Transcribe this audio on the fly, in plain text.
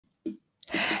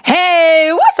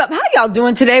Hey, what's up? How y'all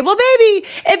doing today? Well, baby,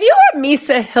 if you are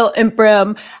Misa Hilton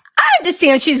Brim, I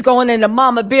understand she's going into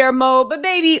mama bear mode, but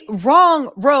baby,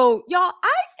 wrong road. Y'all,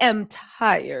 I am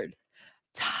tired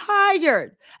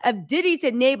of Diddy's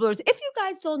enablers. If you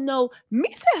guys don't know,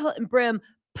 Misa Hilton Brim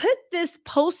put this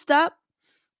post up,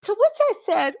 to which I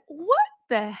said, what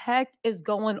the heck is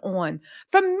going on?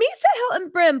 From Misa Hilton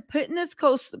Brim putting this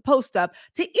post up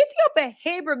to Ethiopia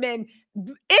Haberman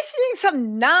issuing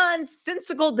some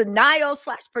nonsensical denial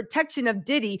 / protection of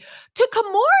Diddy, to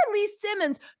Kamora Lee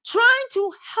Simmons trying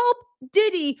to help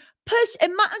Diddy push,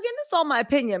 and again, this is all my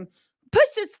opinion, push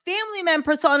his family man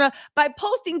persona by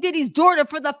posting Diddy's daughter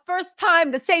for the first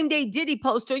time the same day Diddy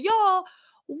posted her. Y'all,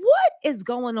 what is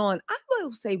going on? I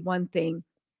will say one thing.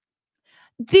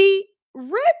 The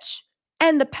rich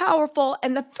and the powerful,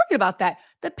 and forget about that,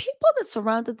 the people that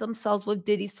surrounded themselves with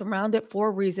Diddy surrounded for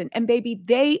a reason. And baby,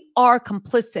 they are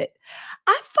complicit.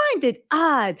 I find it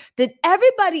odd that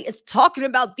everybody is talking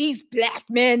about these black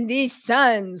men, these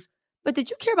sons. But did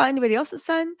you care about anybody else's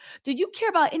son? Did you care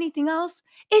about anything else?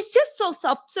 It's just so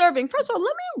self-serving. First of all,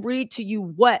 let me read to you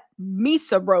what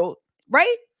Misa wrote,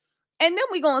 right? And then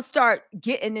we're going to start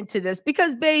getting into this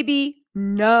because, baby,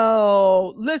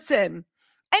 no, listen.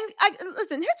 And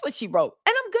listen, here's what she wrote.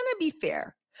 And I'm going to be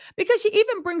fair because she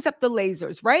even brings up the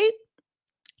lasers, right?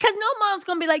 Because no mom's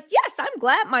going to be like, yes, I'm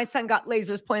glad my son got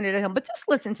lasers pointed at him. But just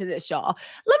listen to this, y'all.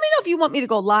 Let me know if you want me to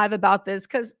go live about this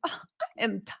because I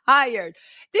am tired.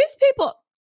 These people,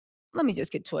 let me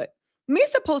just get to it.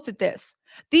 Misa posted this.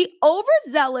 The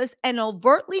overzealous and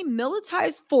overtly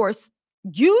militarized force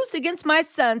used against my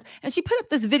sons, and she put up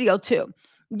this video too,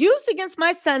 used against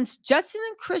my sons, Justin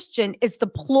and Christian, is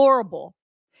deplorable.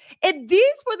 If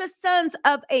these were the sons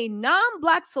of a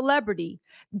non-Black celebrity,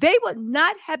 they would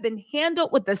not have been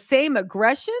handled with the same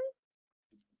aggression.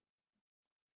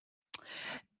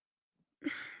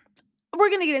 We're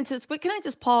going to get into this, but can I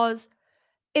just pause?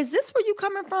 Is this where you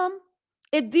coming from?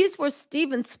 If these were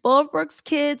Steven Spielberg's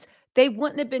kids, they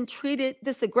wouldn't have been treated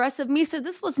this aggressive. Misa,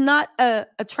 this was not a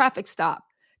traffic stop.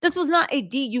 This was not a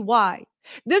DUI.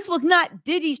 This was not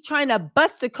Diddy's trying to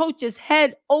bust a coach's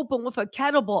head open with a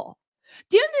kettlebell.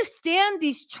 Do you understand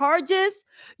these charges?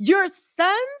 Your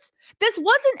sons? This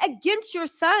wasn't against your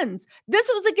sons. This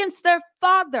was against their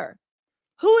father,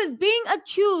 who is being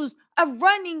accused of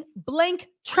running blank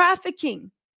trafficking.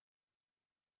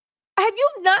 Have you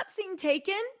not seen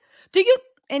Taken?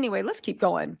 Anyway, let's keep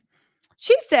going.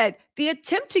 She said, the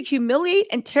attempt to humiliate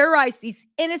and terrorize these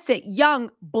innocent young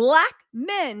Black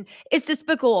men is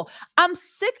despicable. I'm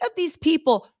sick of these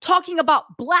people talking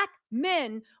about Black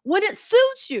men when it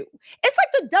suits you. It's like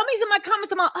the dummies in my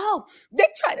comments about, oh, they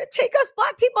try to take us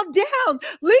Black people down.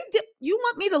 You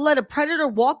want me to let a predator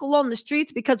walk along the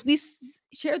streets because we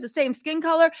share the same skin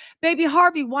color? Baby,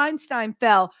 Harvey Weinstein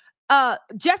fell.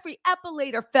 Jeffrey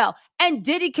Epelator fell, and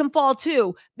Diddy can fall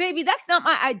too. Baby, that's not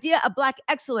my idea of Black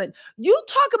excellence. You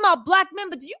talk about Black men,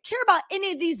 but do you care about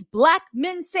any of these Black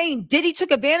men saying Diddy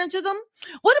took advantage of them?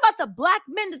 What about the Black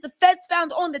men that the feds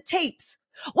found on the tapes?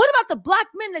 What about the Black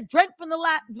men that drank from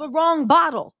the wrong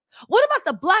bottle? What about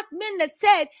the Black men that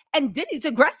said, and Diddy's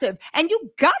aggressive, and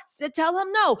you got to tell him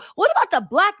no? What about the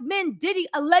Black men Diddy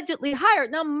allegedly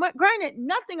hired? Now, granted,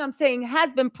 nothing I'm saying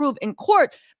has been proved in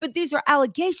court, but these are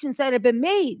allegations that have been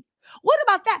made. What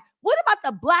about that? What about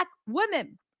the Black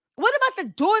women? What about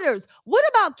the daughters? What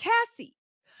about Cassie?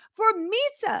 For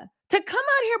Misa to come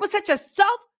out here with such a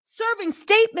self-serving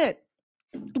statement,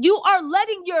 you are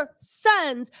letting your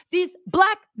sons, these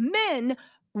Black men,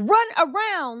 run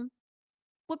around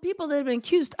with people that have been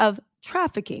accused of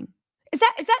trafficking. Is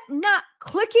that not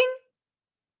clicking?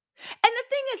 And the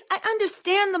thing is, I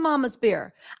understand the mama's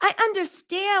bear. I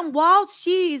understand why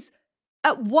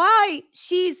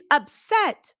she's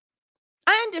upset.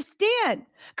 I understand.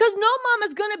 Because no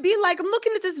mama's going to be like, I'm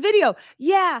looking at this video.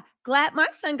 Yeah, glad my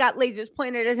son got lasers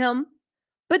pointed at him.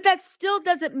 But that still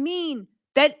doesn't mean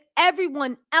that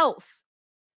everyone else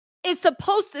is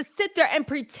supposed to sit there and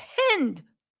pretend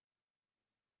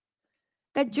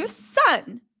that your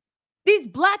son, these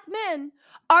Black men,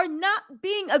 are not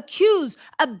being accused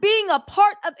of being a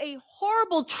part of a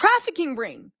horrible trafficking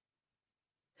ring.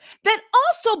 That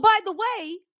also, by the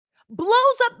way,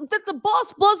 that the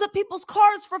boss blows up people's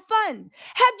cars for fun.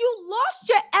 Have you lost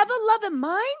your ever-loving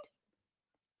mind?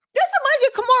 This reminds me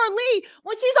of Kamora Lee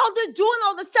when she's out there doing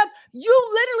all this stuff.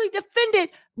 You literally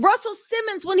defended Russell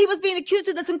Simmons when he was being accused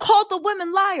of this and called the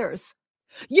women liars.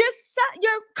 Your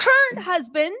current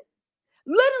husband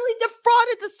literally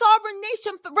defrauded the sovereign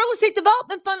nation real estate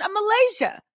development fund of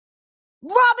Malaysia,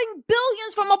 robbing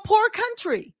billions from a poor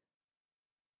country.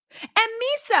 And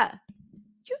Misa,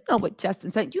 You know what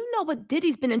Justin's been. You know what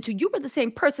Diddy's been into. You were the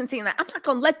same person saying that I'm not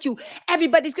going to let you.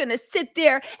 Everybody's going to sit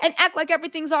there and act like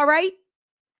everything's all right.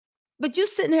 But you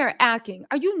sitting here acting.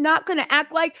 Are you not going to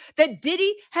act like that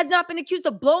Diddy has not been accused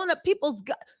of blowing up people's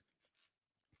guns?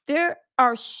 There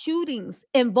are shootings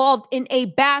involved in a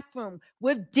bathroom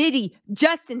with Diddy,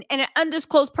 Justin, and an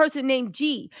undisclosed person named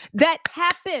G. That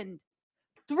happened.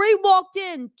 3 walked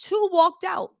in, 2 walked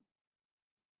out.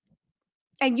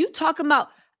 And you talking about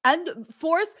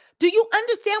force? Do you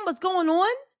understand what's going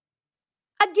on?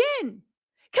 Again,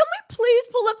 can we please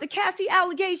pull up the Cassie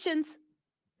allegations?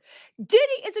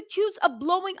 Diddy is accused of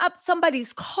blowing up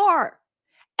somebody's car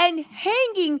and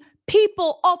hanging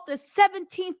people off the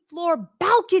 17th floor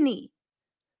balcony.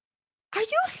 Are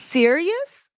you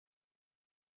serious?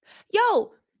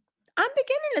 Yo, I'm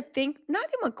beginning to think, not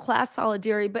even class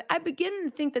solidarity, but I'm beginning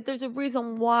to think that there's a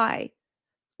reason why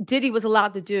Diddy was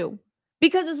allowed to do.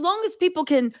 Because as long as people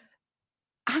can,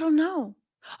 I don't know.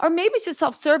 Or maybe it's just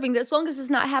self-serving that as long as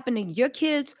it's not happening to your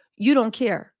kids, you don't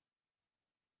care.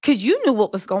 Because you knew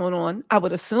what was going on, I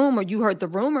would assume, or you heard the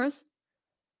rumors.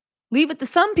 Leave it to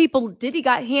some people. Diddy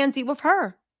got handsy with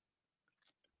her.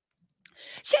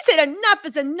 She said enough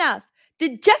is enough.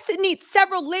 Did Justin need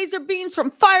several laser beams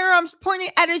from firearms pointing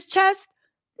at his chest?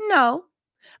 No.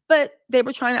 But they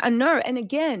were trying to unnerve. And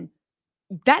again,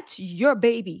 that's your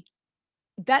baby.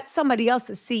 That's somebody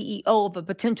else's CEO of a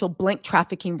potential blank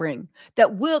trafficking ring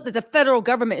that the federal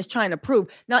government is trying to prove.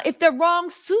 Now, if they're wrong,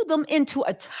 sue them into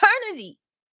eternity.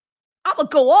 I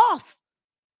would go off.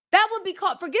 That would be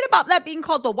called, forget about that being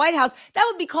called the White House. That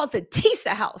would be called the Tisa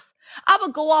House. I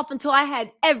would go off until I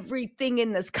had everything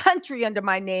in this country under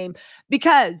my name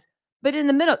but in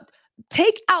the middle,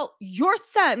 take out your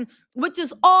son, which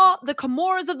is all the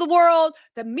Comoras of the world,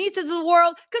 the Misas of the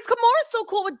world, because Comora's so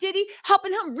cool with Diddy,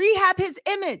 helping him rehab his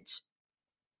image.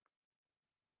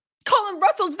 Calling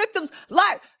Russell's victims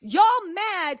like, y'all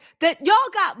mad that y'all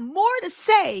got more to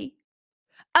say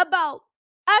about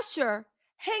Usher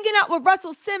hanging out with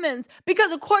Russell Simmons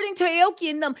because according to Aoki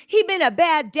and them, he been a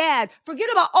bad dad.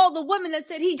 Forget about all the women that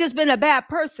said he just been a bad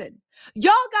person.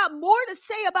 Y'all got more to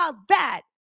say about that,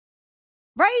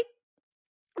 right?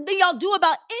 Than y'all do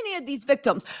about any of these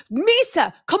victims.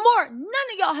 Misa, Kamor, none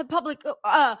of y'all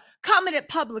have commented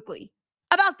publicly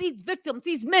about these victims,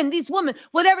 these men, these women,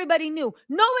 what everybody knew.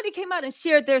 Nobody came out and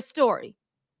shared their story.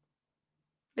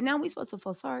 But now we're supposed to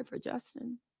feel sorry for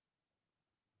Justin.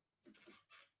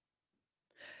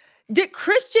 Did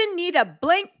Christian need a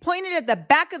blank pointed at the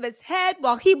back of his head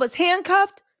while he was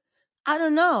handcuffed? I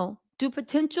don't know. Do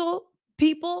potential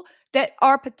people that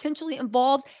are potentially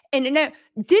involved in it?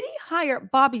 Did he hire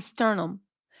Bobby Sternum?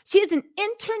 She is an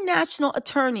international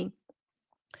attorney.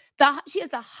 She has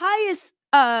the highest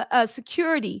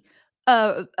security,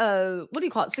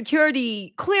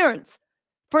 security clearance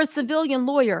for a civilian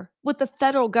lawyer with the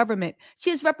federal government. She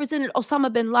has represented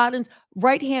Osama bin Laden's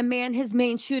right-hand man, his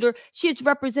main shooter. She has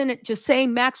represented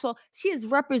Ghislaine Maxwell. She has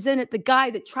represented the guy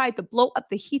that tried to blow up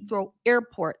the Heathrow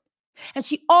airport. And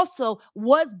she also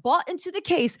was bought into the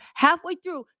case halfway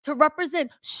through to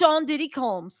represent Sean Diddy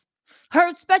Combs.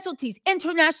 Her specialties,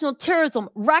 international terrorism,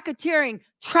 racketeering,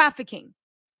 trafficking.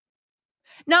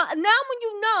 Now when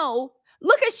you know,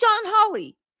 look at Sean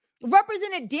Hawley,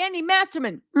 represented Danny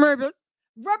Masterman, murderers,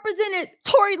 represented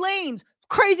Tory Lanez,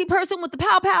 crazy person with the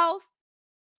pow-pows.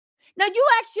 Now you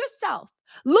ask yourself,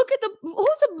 look at who's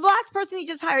the last person he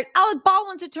just hired? Alec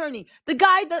Baldwin's attorney, the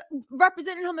guy that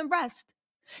represented him in Rest.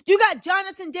 You got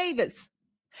Jonathan Davis.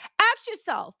 Ask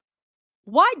yourself,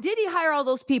 why did he hire all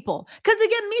those people? Because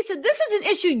again, Misa, this is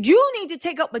an issue you need to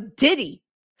take up with Diddy.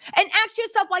 And ask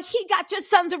yourself why he got your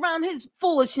sons around his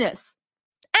foolishness.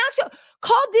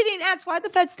 Call Diddy and ask why the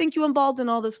feds think you involved in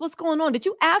all this. What's going on? Did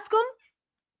you ask him?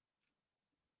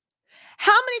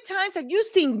 How many times have you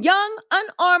seen young,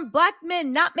 unarmed black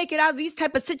men not make it out of these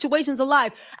type of situations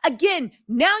alive? Again,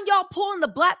 now y'all pulling the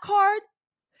black card.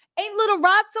 Ain't Little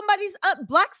Rod somebody's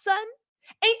black son?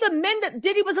 Ain't the men that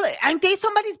Diddy was, ain't they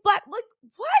somebody's black? Like,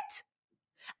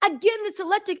 what? Again, this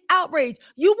electric outrage.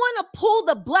 You want to pull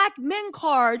the black men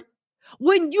card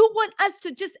when you want us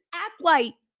to just act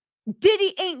like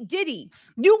Diddy ain't Diddy.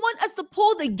 You want us to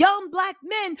pull the young black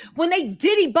men when they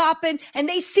Diddy bopping and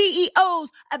they CEOs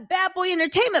of Bad Boy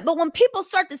Entertainment. But when people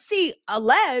start to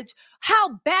allege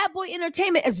how Bad Boy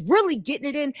Entertainment is really getting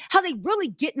it in, how they really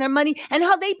getting their money, and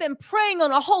how they've been preying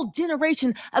on a whole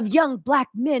generation of young black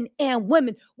men and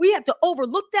women, we have to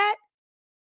overlook that.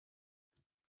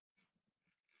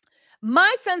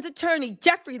 My son's attorney,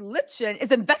 Jeffrey Lipson,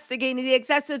 is investigating the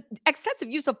excessive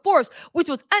use of force, which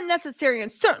was unnecessary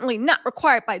and certainly not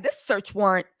required by this search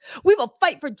warrant. We will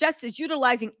fight for justice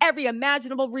utilizing every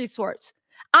imaginable resource.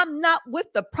 I'm not with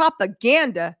the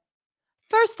propaganda.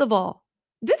 First of all,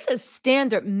 this is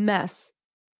standard mess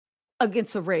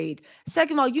against a raid.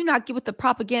 Second of all, you not get with the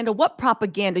propaganda. What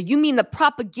propaganda? You mean the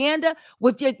propaganda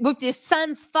with your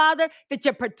son's father that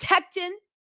you're protecting?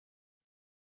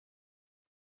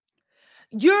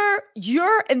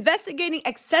 You're investigating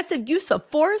excessive use of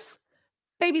force?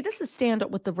 Baby, this is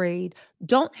standard with the raid.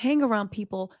 Don't hang around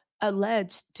people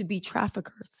alleged to be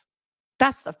traffickers.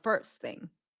 That's the first thing.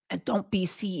 And don't be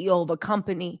CEO of a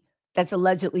company that's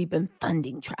allegedly been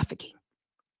funding trafficking.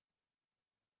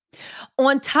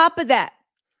 On top of that,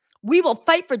 we will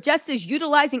fight for justice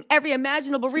utilizing every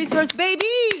imaginable resource,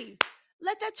 baby.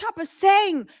 Let that chopper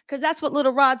sing, because that's what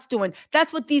Little Rod's doing.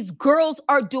 That's what these girls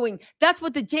are doing. That's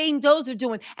what the Jane Does are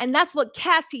doing. And that's what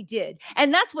Cassie did.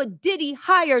 And that's what Diddy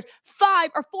hired 5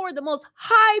 or 4 of the most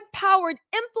high-powered,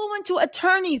 influential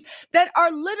attorneys that are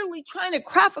literally trying to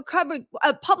craft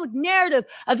a public narrative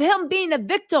of him being a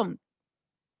victim.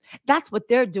 That's what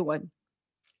they're doing.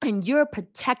 And you're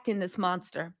protecting this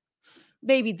monster.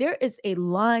 Baby, there is a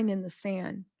line in the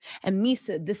sand. And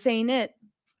Misa, this ain't it.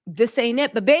 This ain't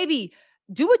it. But baby,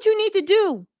 do what you need to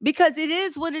do, because it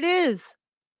is what it is.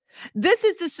 This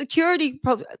is the security.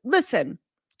 Listen,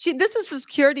 this is the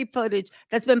security footage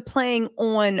that's been playing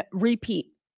on repeat.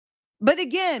 But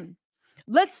again,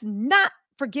 let's not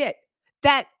forget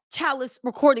that Chalice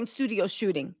recording studio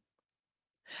shooting.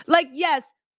 Like, yes,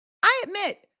 I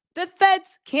admit the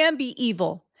feds can be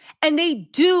evil and they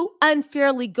do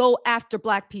unfairly go after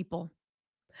Black people.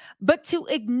 But to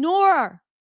ignore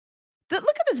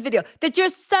look at this video, that your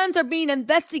sons are being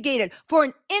investigated for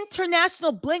an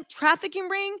international blank trafficking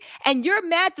ring, and you're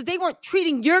mad that they weren't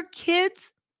treating your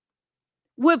kids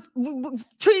with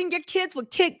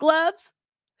kid gloves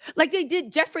like they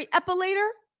did Jeffrey Epelator.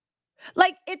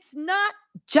 Like, it's not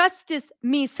justice,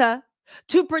 Misa,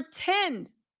 to pretend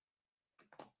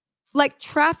like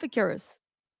traffickers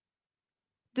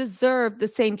deserve the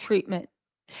same treatment.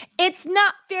 It's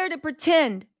not fair to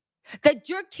pretend that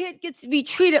your kid gets to be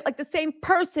treated like the same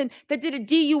person that did a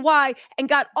DUI and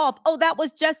got off. Oh, that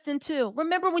was Justin too.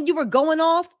 Remember when you were going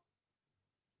off?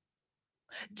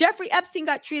 Jeffrey Epstein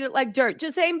got treated like dirt.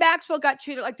 Ghislaine Maxwell got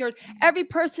treated like dirt. Every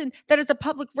person that is a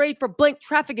public raid for blank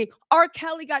trafficking, R.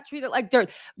 Kelly got treated like dirt.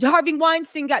 Harvey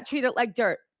Weinstein got treated like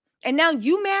dirt. And now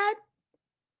you mad?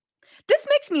 This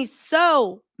makes me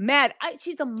so mad.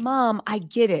 She's a mom. I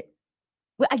get it.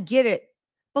 I get it.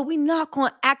 But we're not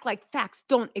going to act like facts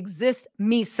don't exist,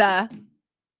 Misa.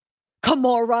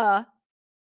 Kamora.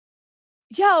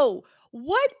 Yo,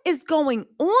 what is going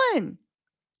on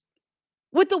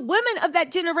with the women of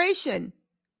that generation?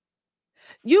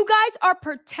 You guys are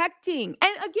protecting.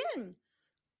 And again,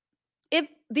 if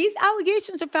these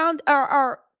allegations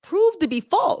are proved to be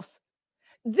false,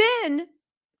 then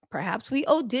perhaps we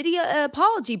owe Diddy an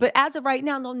apology. But as of right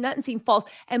now, no, nothing seems false.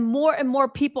 And more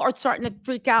people are starting to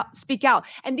speak out.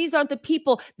 And these are not the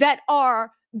people that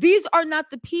are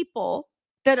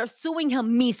suing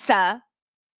him, Misa.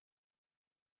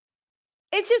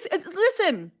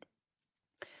 Listen,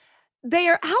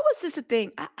 how is this a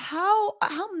thing? How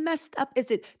messed up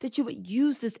is it that you would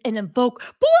use this and invoke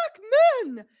Black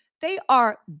men? They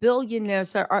are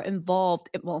billionaires that are involved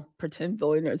in, pretend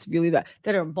billionaires, really that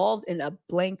are involved in a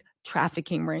blank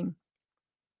trafficking ring.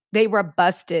 They were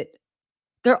busted.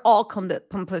 They're all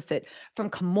complicit.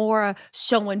 From Kamora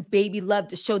showing baby love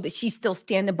to show that she's still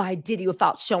standing by Diddy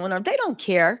without showing her. They don't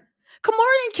care.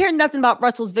 Kamora didn't care nothing about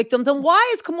Russell's victims. And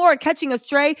why is Kamora catching a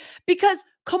stray? Because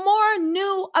Kamora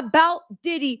knew about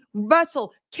Diddy,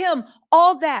 Russell, Kim,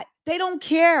 all that. They don't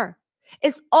care.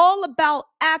 It's all about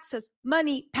access,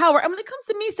 money, power. And when it comes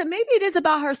to Misa, maybe it is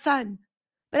about her son.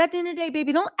 But at the end of the day,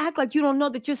 baby, don't act like you don't know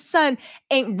that your son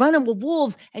ain't running with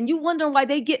wolves and you wondering why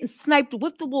they getting sniped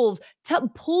with the wolves.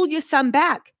 Pull your son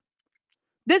back.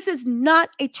 This is not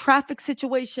a traffic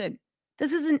situation.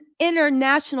 This is an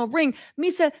international ring.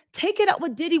 Misa, take it up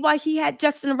with Diddy while he had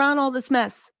Justin around all this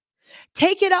mess.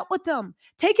 Take it up with them.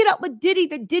 Take it up with Diddy,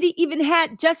 that Diddy even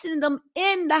had Justin and them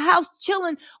in the house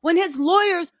chilling when his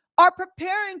lawyers are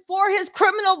preparing for his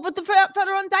criminal with the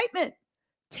federal indictment.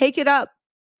 Take it up.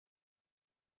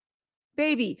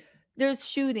 Baby, there's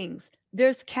shootings.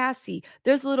 There's Cassie.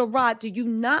 There's Little Rod. Do you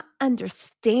not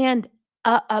understand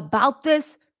about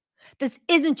this? This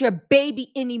isn't your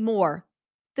baby anymore.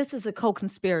 This is a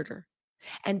co-conspirator.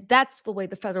 And that's the way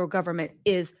the federal government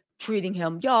is treating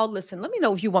him. Y'all, listen, let me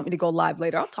know if you want me to go live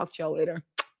later. I'll talk to y'all later.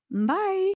 Bye.